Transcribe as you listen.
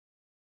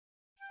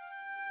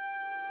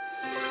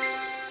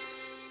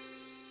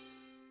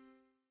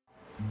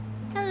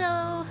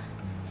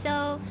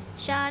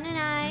Sean and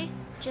I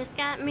just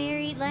got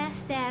married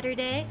last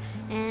Saturday,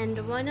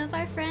 and one of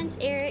our friends,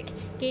 Eric,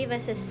 gave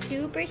us a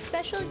super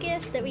special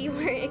gift that we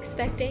weren't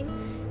expecting.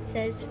 It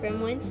says,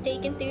 "From one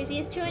steak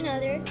enthusiast to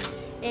another,"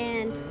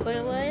 and what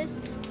it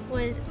was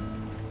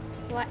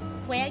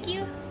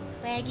wagyu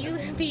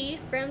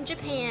beef from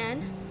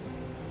Japan.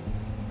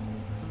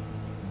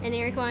 And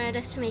Eric wanted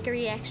us to make a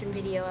reaction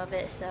video of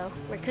it, so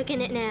we're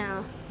cooking it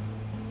now.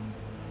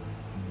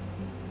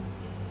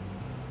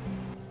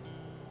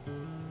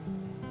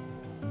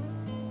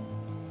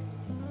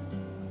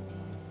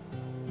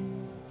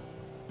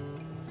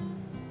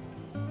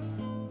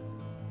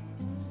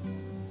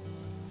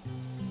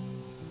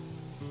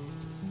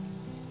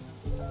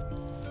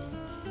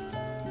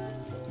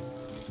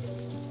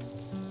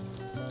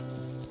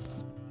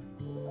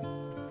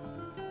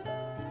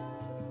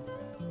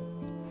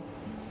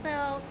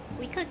 So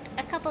we cooked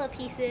a couple of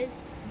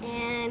pieces,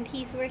 and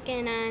he's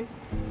working on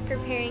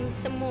preparing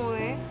some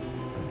more,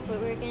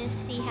 but we're gonna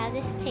see how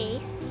this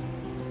tastes.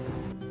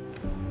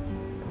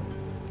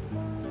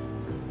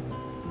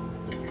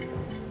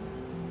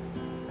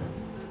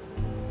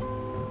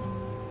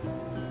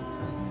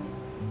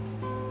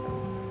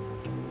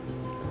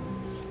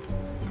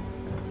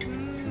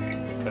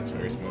 That's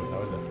very smooth.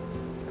 How is it?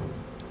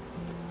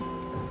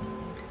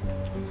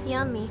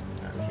 Yummy.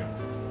 Gotcha.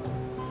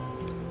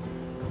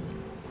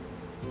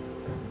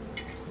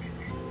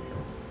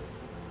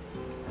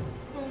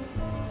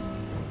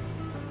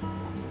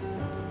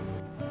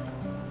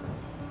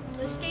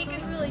 The steak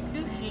is really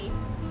juicy.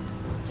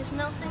 Just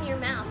melts in your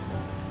mouth.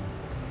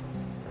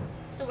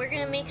 So we're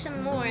gonna make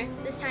some more.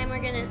 This time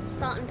we're gonna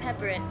salt and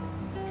pepper it,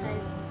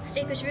 because the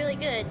steak was really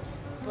good,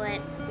 but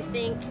we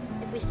think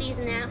if we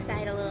season the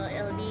outside a little,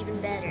 it'll be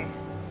even better.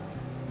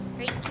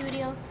 Right,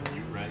 Julio?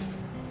 You're right.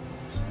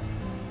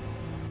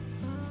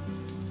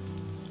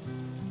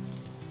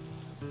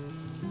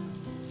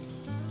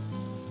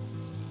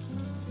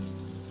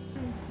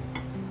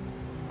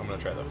 I'm gonna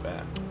try the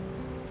fat.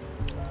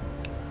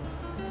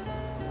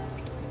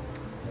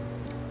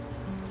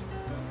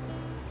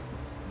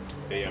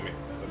 Hey, yummy.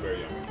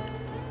 Very yummy.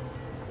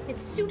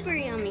 It's super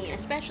yummy,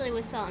 especially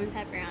with salt and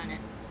pepper on it.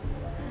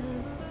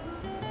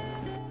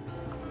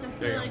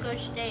 That's really good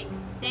steak.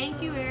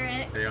 Thank you,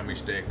 Eric. Hey, yummy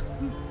steak.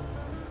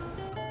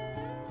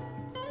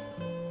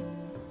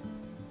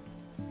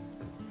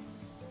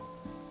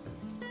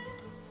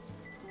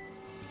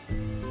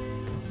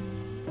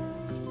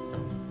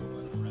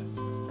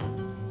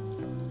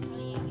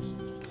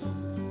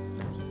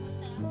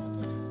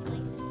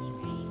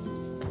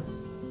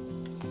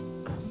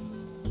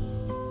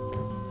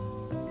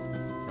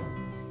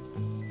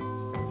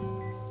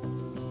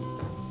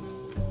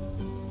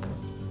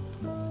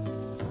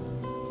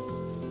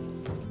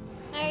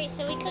 Alright,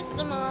 so we cooked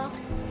them all.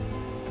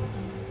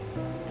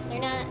 They're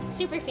not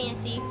super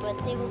fancy, but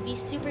they will be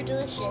super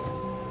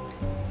delicious.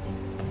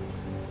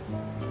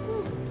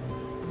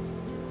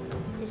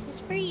 This is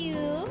for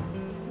you.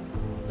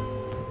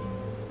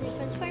 This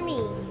one's for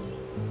me.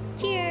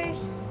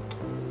 Cheers!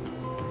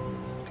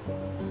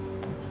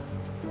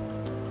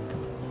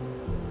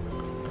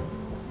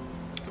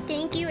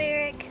 Thank you,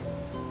 Eric.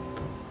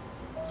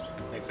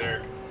 Thanks,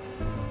 Eric.